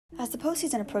As the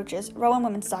postseason approaches, Rowan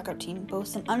women's soccer team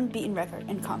boasts an unbeaten record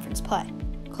in conference play.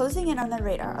 Closing in on the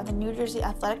radar are the New Jersey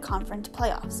Athletic Conference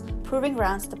playoffs, proving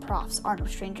grounds the Profs are no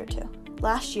stranger to.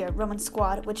 Last year, Rowan's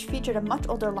squad, which featured a much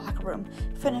older locker room,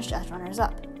 finished as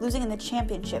runners-up, losing in the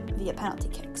championship via penalty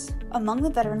kicks. Among the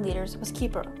veteran leaders was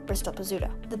keeper Bristol.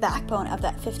 The backbone of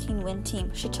that 15-win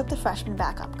team, she took the freshman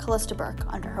backup Calista Burke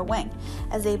under her wing,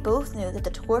 as they both knew that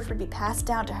the torch would be passed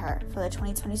down to her for the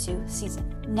 2022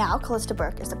 season. Now Calista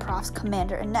Burke is the Profs'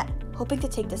 commander in net, hoping to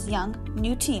take this young,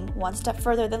 new team one step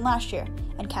further than last year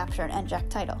and capture an NJAC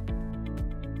title.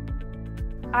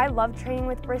 I love training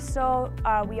with Bristol.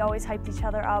 We always hyped each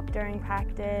other up during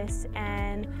practice,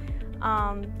 and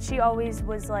she always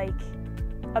was like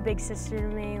a big sister to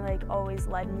me, like always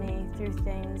led me through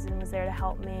things and was there to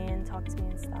help me and talk to me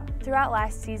and stuff. Throughout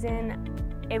last season,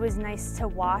 it was nice to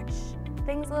watch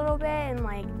things a little bit and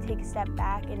like take a step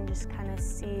back and just kind of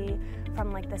see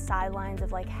from like the sidelines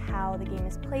of like how the game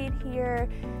is played here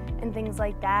and things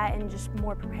like that, and just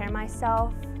more prepare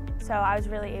myself. So I was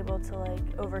really able to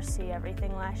like oversee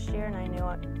everything last year, and I knew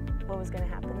what was going to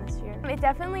happen this year. It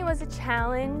definitely was a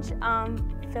challenge,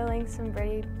 filling some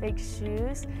pretty big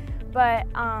shoes, but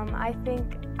I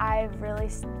think I've really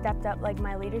stepped up like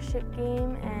my leadership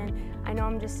game, and I know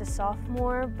I'm just a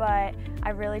sophomore, but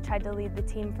I really tried to lead the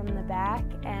team from the back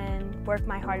and work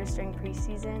my hardest during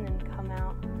preseason and come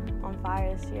out on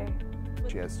fire this year.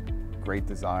 She has great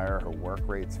desire, her work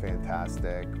rate's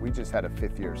fantastic. We just had a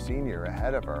fifth-year senior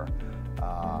ahead of her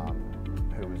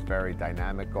who was very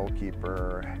dynamic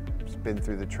goalkeeper, has been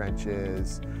through the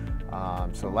trenches.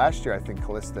 So last year I think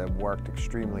Calista worked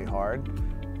extremely hard,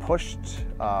 pushed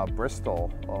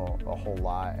Bristol a whole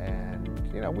lot, and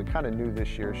we kind of knew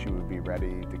this year she would be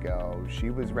ready to go. She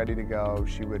was ready to go.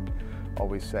 She would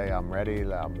always say, I'm ready,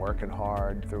 I'm working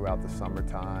hard throughout the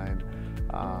summertime.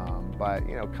 But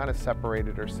kind of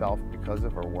separated herself because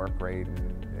of her work rate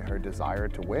and her desire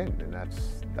to win, and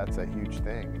that's a huge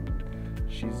thing. And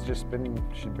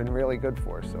she's been really good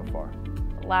for us so far.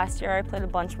 Last year I played a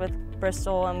bunch with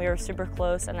Bristol and we were super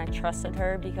close, and I trusted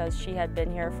her because she had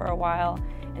been here for a while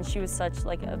and she was such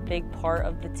like a big part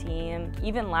of the team.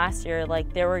 Even last year,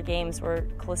 like there were games where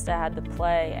Calista had to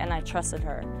play and I trusted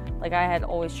her. Like I had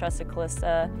always trusted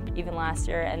Calista even last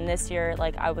year, and this year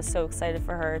like I was so excited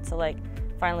for her to like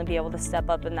finally be able to step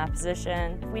up in that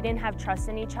position. If we didn't have trust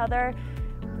in each other,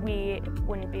 we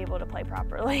wouldn't be able to play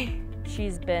properly.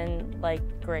 She's been like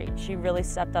great. She really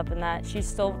stepped up in that. She's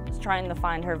still trying to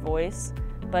find her voice,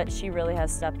 but she really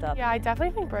has stepped up. Yeah, I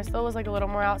definitely think Bristol was like a little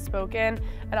more outspoken,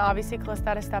 and obviously Calista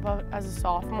had to step up as a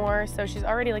sophomore, so she's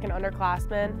already like an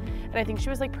underclassman, and I think she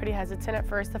was like pretty hesitant at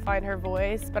first to find her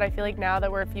voice, but I feel like now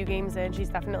that we're a few games in, she's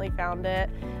definitely found it,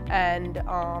 and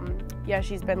yeah,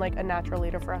 she's been like a natural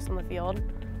leader for us on the field.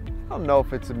 I don't know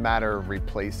if it's a matter of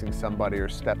replacing somebody or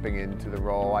stepping into the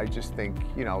role. I just think,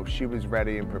 she was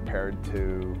ready and prepared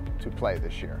to play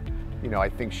this year. I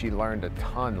think she learned a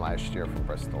ton last year from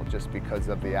Bristol just because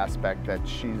of the aspect that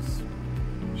she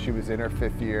was in her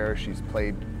fifth year. She's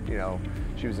played,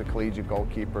 she was a collegiate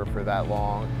goalkeeper for that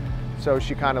long. So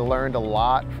she kind of learned a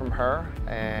lot from her,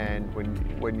 and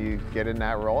when you get in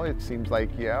that role, it seems like,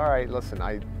 yeah, all right, listen,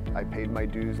 I paid my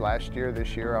dues last year.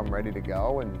 This year I'm ready to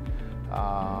go, and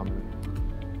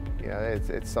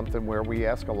it's something where we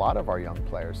ask a lot of our young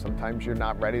players. Sometimes you're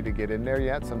not ready to get in there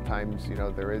yet. Sometimes,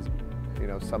 there is,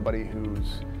 somebody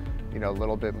who's, a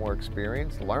little bit more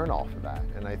experienced, learn off of that.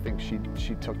 And I think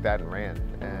she took that and ran.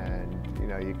 And,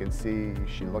 you can see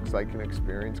she looks like an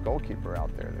experienced goalkeeper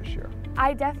out there this year.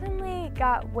 I definitely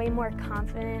got way more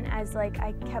confident as I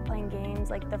kept playing games.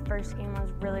 Like the first game I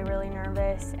was really, really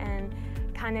nervous, and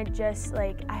kind of just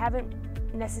I haven't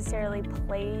necessarily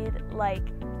played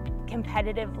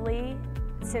competitively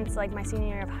since my senior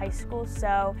year of high school,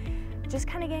 so just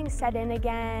kind of getting set in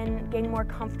again, getting more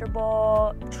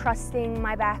comfortable, trusting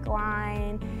my back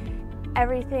line.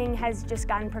 Everything has just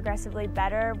gotten progressively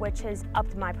better, which has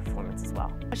upped my performance as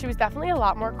well. She was definitely a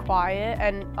lot more quiet,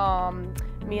 and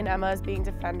me and Emma as being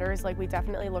defenders, we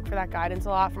definitely look for that guidance a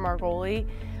lot from our goalie.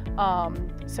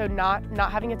 So not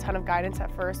having a ton of guidance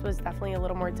at first was definitely a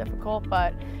little more difficult,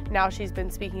 but now she's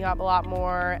been speaking up a lot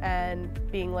more and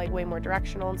being way more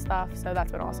directional and stuff, so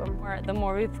that's been awesome. The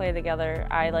more we play together,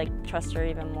 I trust her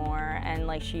even more,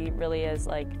 and she really is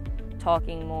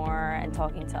talking more and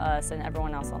talking to us and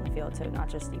everyone else on the field too, not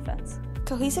just defense.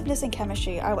 Cohesiveness and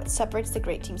chemistry are what separates the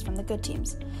great teams from the good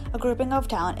teams. A grouping of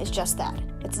talent is just that.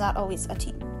 It's not always a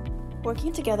team.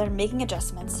 Working together, making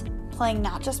adjustments, playing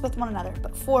not just with one another,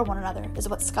 but for one another is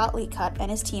what Scott Lee Kotzen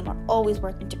and his team are always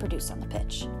working to produce on the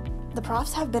pitch. The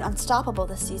Profs have been unstoppable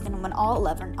this season when all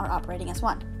 11 are operating as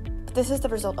one. But this is the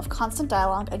result of constant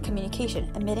dialogue and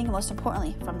communication, emanating most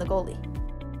importantly from the goalie.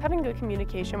 Having good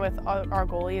communication with our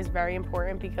goalie is very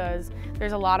important because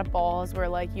there's a lot of balls where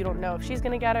like you don't know if she's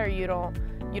gonna get it or you don't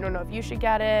know if you should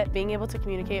get it. Being able to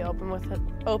communicate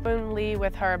openly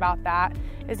with her about that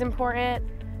is important.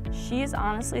 She's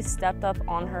honestly stepped up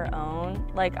on her own.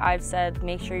 Like I've said,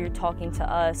 make sure you're talking to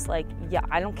us. Like, yeah,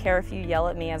 I don't care if you yell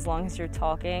at me as long as you're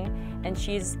talking. And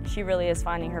she really is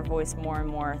finding her voice more and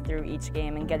more through each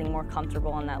game and getting more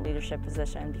comfortable in that leadership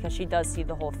position because she does see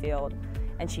the whole field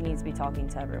and she needs to be talking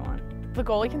to everyone. The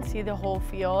goalie can see the whole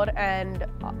field, and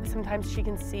sometimes she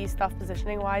can see stuff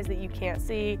positioning-wise that you can't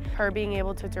see. Her being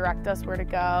able to direct us where to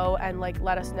go and like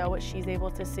let us know what she's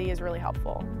able to see is really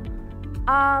helpful.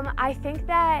 I think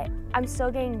that I'm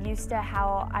still getting used to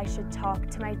how I should talk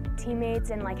to my teammates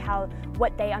and like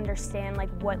what they understand, like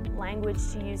what language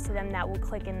to use to them that will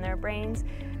click in their brains.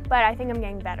 But I think I'm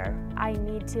getting better. I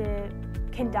need to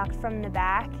conduct from the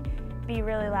back, be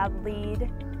really loud,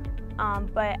 lead.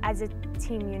 But as a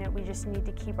team unit, we just need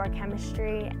to keep our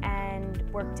chemistry and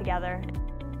work together.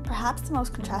 Perhaps the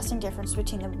most contrasting difference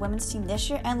between the women's team this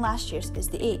year and last year's is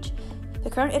the age. The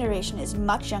current iteration is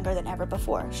much younger than ever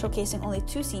before, showcasing only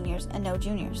 2 seniors and no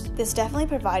juniors. This definitely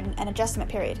provided an adjustment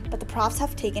period, but the Profs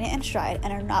have taken it in stride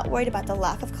and are not worried about the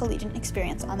lack of collegiate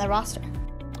experience on their roster.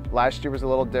 Last year was a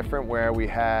little different where we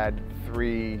had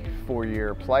 3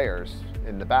 4-year players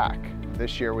in the back.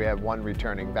 This year we have 1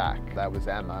 returning back, that was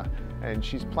Emma, and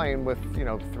she's playing with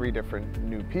 3 different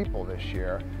new people this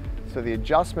year. So the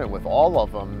adjustment with all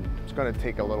of them is going to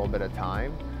take a little bit of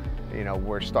time.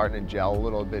 We're starting to gel a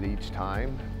little bit each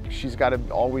time. She's got to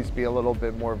always be a little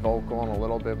bit more vocal and a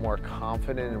little bit more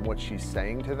confident in what she's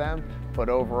saying to them. But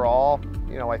overall,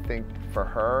 I think for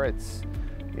her, it's,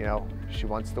 she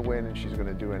wants to win and she's going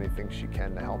to do anything she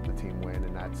can to help the team win.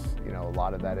 And that's, a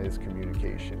lot of that is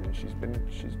communication. And she's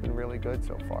been really good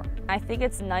so far. I think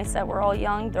it's nice that we're all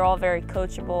young. They're all very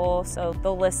coachable, so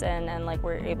they'll listen and like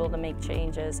we're able to make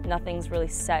changes. Nothing's really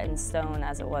set in stone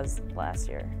as it was last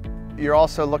year. You're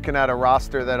also looking at a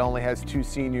roster that only has 2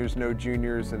 seniors, no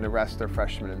juniors, and the rest are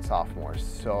freshmen and sophomores.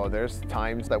 So there's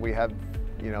times that we have,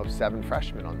 7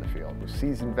 freshmen on the field.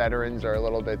 Seasoned veterans are a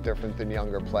little bit different than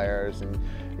younger players, and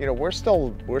we're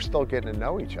still getting to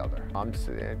know each other. I'm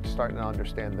starting to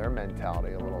understand their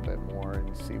mentality a little bit more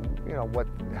and see,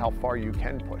 how far you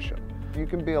can push them. You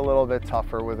can be a little bit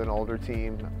tougher with an older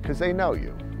team because they know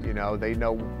you. They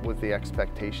know what the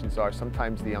expectations are.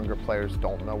 Sometimes the younger players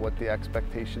don't know what the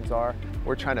expectations are.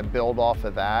 We're trying to build off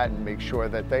of that and make sure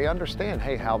that they understand,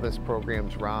 hey, how this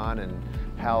program's run and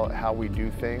how we do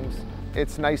things.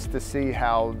 It's nice to see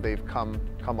how they've come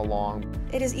along.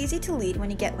 It is easy to lead when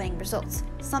you get winning results,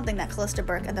 something that Calista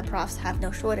Burke and the Profs have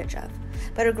no shortage of.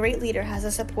 But a great leader has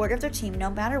the support of their team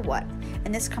no matter what,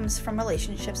 and this comes from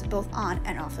relationships both on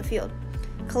and off the field.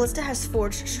 Calista has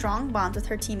forged strong bonds with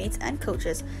her teammates and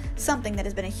coaches, something that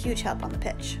has been a huge help on the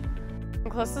pitch.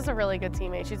 Calista's a really good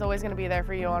teammate. She's always going to be there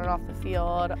for you on and off the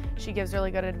field. She gives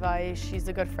really good advice. She's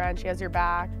a good friend. She has your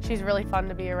back. She's really fun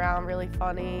to be around, really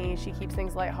funny. She keeps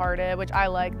things lighthearted, which I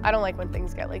like. I don't like when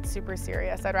things get super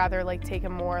serious. I'd rather take a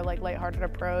more lighthearted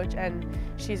approach, and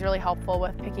she's really helpful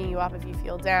with picking you up if you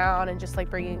feel down and just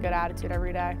bringing a good attitude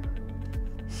every day.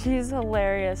 She's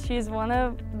hilarious. She's one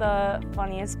of the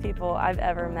funniest people I've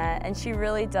ever met, and she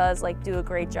really does do a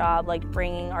great job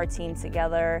bringing our team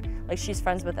together. She's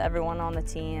friends with everyone on the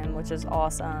team, which is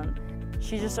awesome.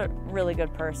 She's just a really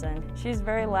good person. She's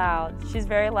very loud. She's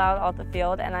very loud off the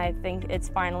field, and I think it's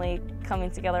finally coming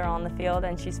together on the field,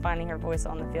 and she's finding her voice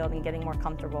on the field and getting more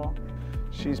comfortable.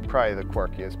 She's probably the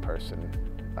quirkiest person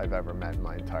I've ever met in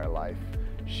my entire life.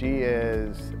 She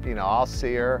is, I'll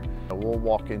see her, we'll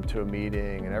walk into a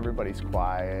meeting and everybody's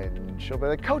quiet and she'll be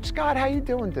like, Coach Scott, how you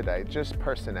doing today? Just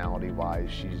personality-wise,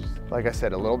 she's, like I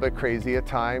said, a little bit crazy at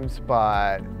times,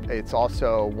 but it's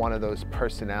also one of those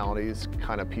personalities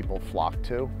kind of people flock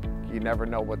to. You never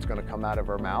know what's going to come out of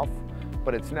her mouth,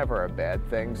 but it's never a bad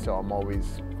thing, so I'm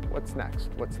always, what's next?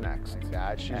 What's next?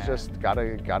 Yeah, she's just got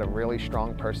a really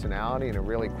strong personality and a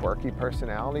really quirky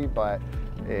personality, but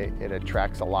it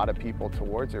attracts a lot of people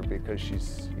towards her because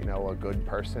she's, a good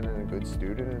person and a good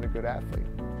student and a good athlete.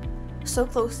 So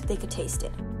close they could taste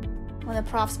it. When the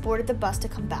Profs boarded the bus to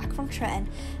come back from Trenton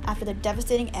after their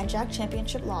devastating NJAC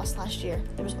championship loss last year,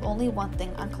 there was only one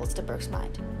thing on Calista Burke's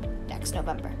mind: next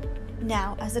November.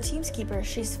 Now, as the team's keeper,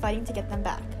 she's fighting to get them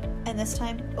back, and this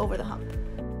time over the hump.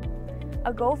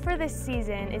 A goal for this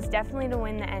season is definitely to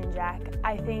win the NJAC.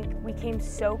 I think we came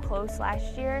so close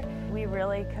last year. We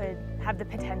really could have the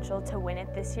potential to win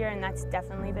it this year, and that's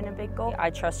definitely been a big goal. I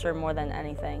trust her more than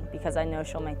anything because I know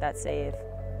she'll make that save.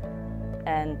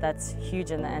 and that's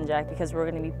huge in the NJAC because we're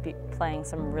going to be playing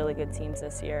some really good teams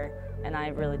this year, and I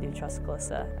really do trust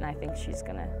Calista, and I think she's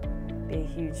going to be a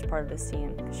huge part of this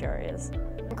team, because she already is.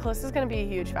 Calista's going to be a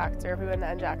huge factor if we win the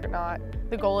NJAC or not.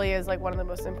 The goalie is like one of the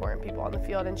most important people on the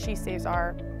field, and she saves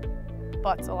our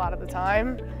butts a lot of the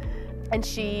time. And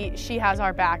she has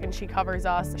our back, and she covers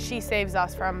us. She saves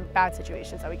us from bad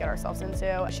situations that we get ourselves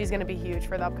into. She's going to be huge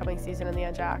for the upcoming season in the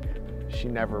NJAC. She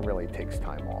never really takes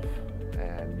time off.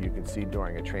 And you can see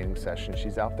during a training session,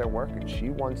 she's out there working. She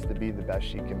wants to be the best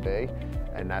she can be,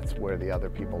 and that's where the other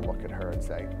people look at her and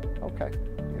say, okay,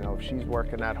 you know, if she's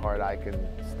working that hard, I can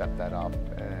step that up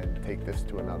and take this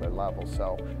to another level.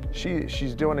 So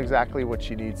she's doing exactly what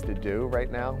she needs to do right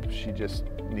now. She just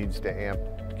needs to amp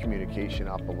communication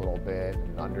up a little bit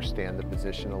and understand the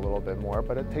position a little bit more,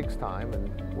 but it takes time,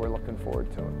 and we're looking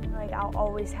forward to it. Like, I'll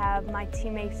always have my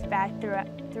teammates back through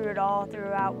it all,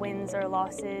 throughout wins or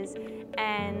losses,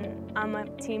 and I'm a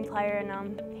team player, and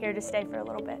I'm here to stay for a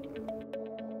little bit.